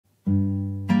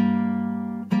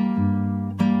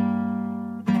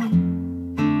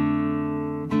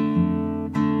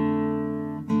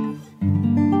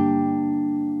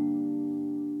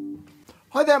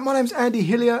Hi there, my name's Andy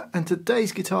Hillier and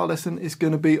today's guitar lesson is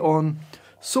going to be on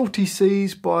Salty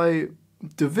Seas by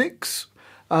The Vicks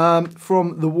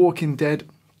from The Walking Dead.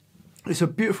 It's a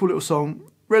beautiful little song,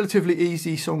 relatively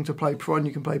easy song to play, providing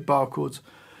you can play bar chords.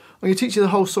 I'm going to teach you the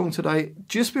whole song today.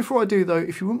 Just before I do though,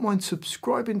 if you wouldn't mind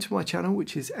subscribing to my channel,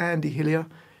 which is Andy Hillier,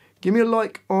 give me a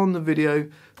like on the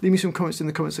video, leave me some comments in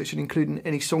the comment section including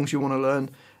any songs you want to learn.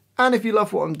 And if you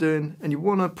love what I'm doing and you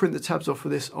want to print the tabs off for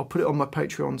this, I'll put it on my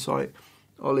Patreon site.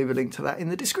 I'll leave a link to that in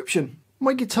the description.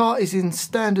 My guitar is in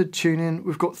standard tuning.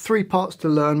 We've got 3 parts to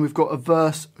learn. We've got a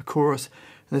verse, a chorus,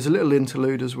 and there's a little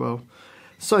interlude as well.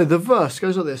 So the verse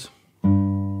goes like this.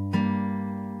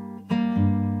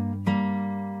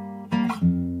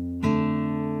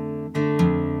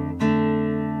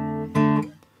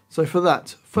 So for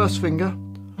that, first finger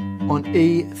on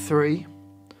E3.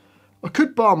 I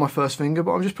could bar my first finger,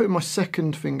 but I'm just putting my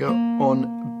second finger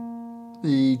on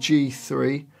the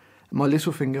G3. My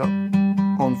little finger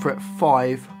on fret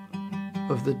 5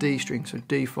 of the D string, so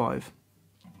D5.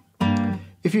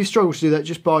 If you struggle to do that,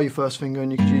 just bar your first finger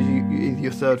and you could use either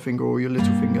your third finger or your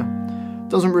little finger.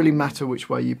 Doesn't really matter which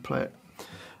way you play it.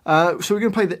 So we're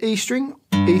going to play the E string,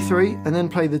 E3, and then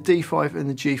play the D5 and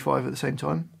the G5 at the same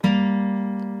time.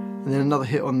 And then another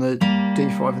hit on the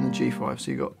D5 and the G5,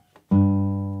 so you got...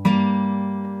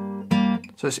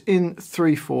 So it's in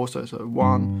 3/4, so it's like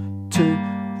 1, 2,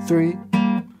 3.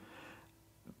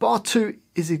 Bar 2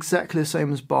 is exactly the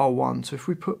same as bar 1, so if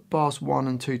we put bars 1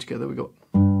 and 2 together, we got...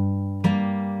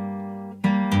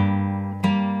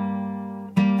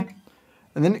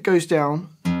 And then it goes down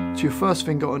to your first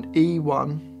finger on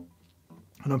E1,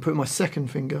 and I'm putting my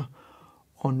second finger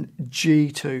on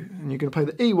G2, and you're going to play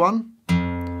the E1,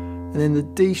 and then the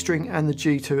D string and the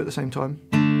G2 at the same time,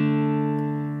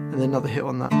 and then another hit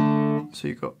on that. So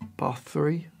you've got bar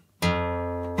 3.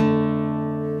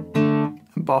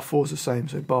 Bar 4 is the same,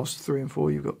 so bars 3 and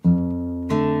 4 you've got.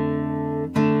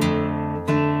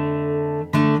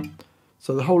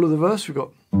 So the whole of the verse we've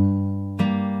got.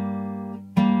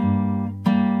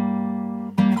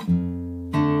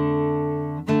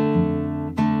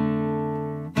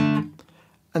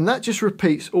 And that just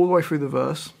repeats all the way through the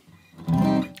verse.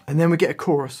 And then we get a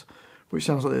chorus, which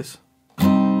sounds like this.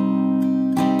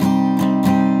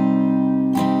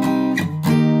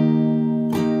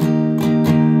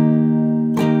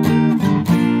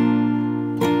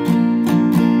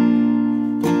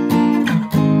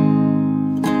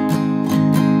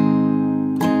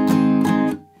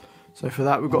 So for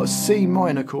that we've got a C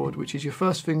minor chord, which is your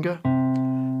first finger,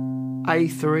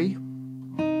 A3,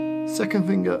 second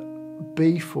finger,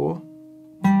 B4,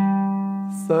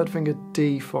 third finger,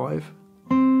 D5,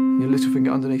 and your little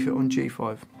finger underneath it on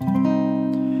G5.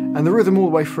 And the rhythm all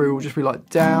the way through will just be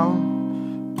like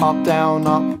down, up, down,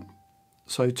 up.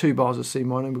 So 2 bars of C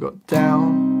minor, we've got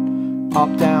down,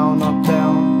 up, down, up,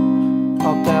 down,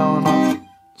 up, down, up.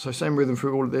 So same rhythm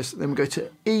through all of this. Then we go to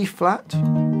E flat,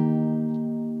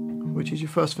 which is your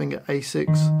first finger,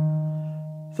 A6,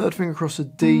 third finger across the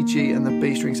D, G and the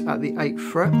B strings at the 8th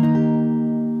fret.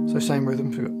 So same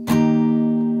rhythm.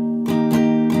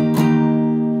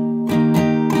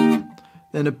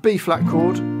 Then a B flat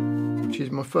chord, which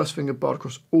is my first finger barred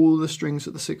across all the strings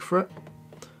at the 6th fret.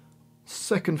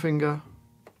 Second finger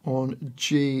on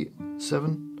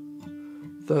G7,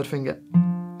 third finger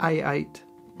A8,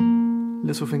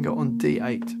 little finger on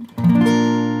D8.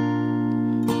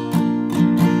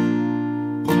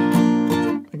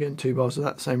 Again, 2 bars of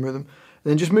that same rhythm. And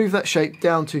then just move that shape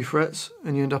down 2 frets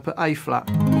and you end up at A flat.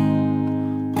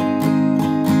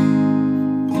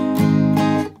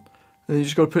 And you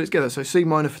just got to put it together. So C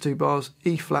minor for 2 bars,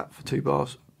 E flat for 2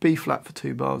 bars, B flat for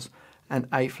 2 bars, and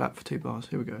A flat for 2 bars.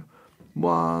 Here we go.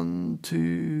 1,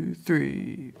 2,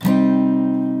 3.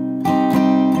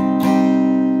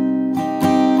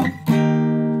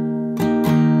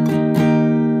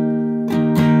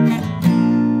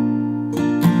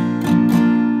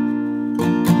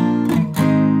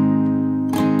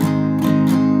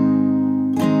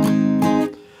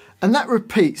 And that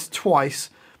repeats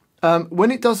twice. When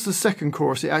it does the second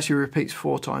chorus, it actually repeats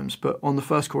 4 times, but on the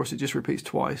first chorus, it just repeats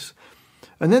twice.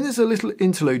 And then there's a little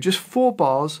interlude, just 4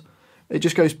 bars. It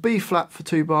just goes B flat for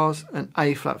 2 bars and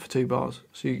A flat for 2 bars.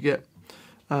 So you get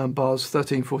bars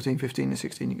 13, 14, 15, and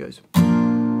 16. It goes.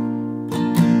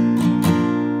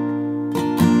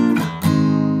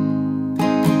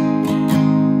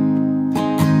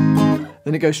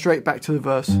 Then it goes straight back to the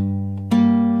verse.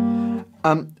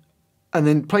 And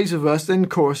then plays a verse, then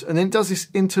chorus, and then it does this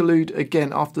interlude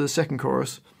again after the second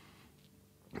chorus.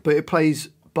 But it plays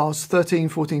bars 13,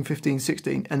 14, 15,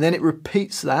 16, and then it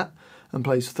repeats that and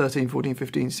plays 13, 14,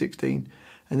 15, 16,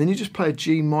 and then you just play a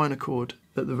G minor chord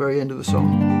at the very end of the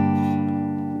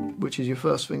song, which is your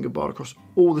first finger barred across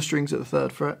all the strings at the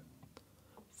 3rd fret,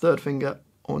 third finger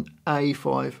on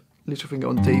A5, little finger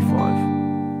on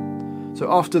D5.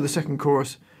 So after the second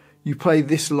chorus, you play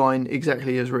this line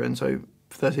exactly as written. So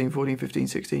 13, 14, 15,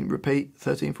 16, repeat,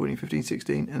 13, 14, 15,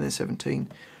 16, and then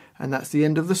 17. And that's the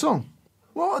end of the song.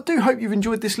 Well, I do hope you've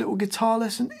enjoyed this little guitar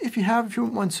lesson. If you have, if you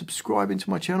wouldn't mind subscribing to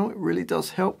my channel, it really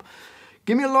does help.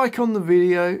 Give me a like on the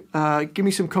video. Give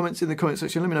me some comments in the comment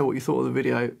section. Let me know what you thought of the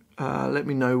video. Let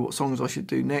me know what songs I should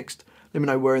do next. Let me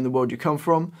know where in the world you come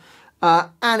from.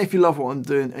 And if you love what I'm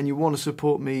doing and you want to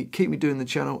support me, keep me doing the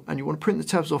channel, and you want to print the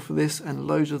tabs off for this and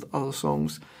loads of other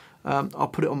songs, I'll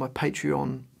put it on my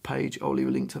Patreon page. I'll leave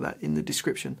a link to that in the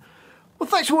description. Well,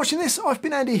 thanks for watching this. I've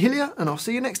been Andy Hillier, and I'll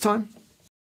see you next time.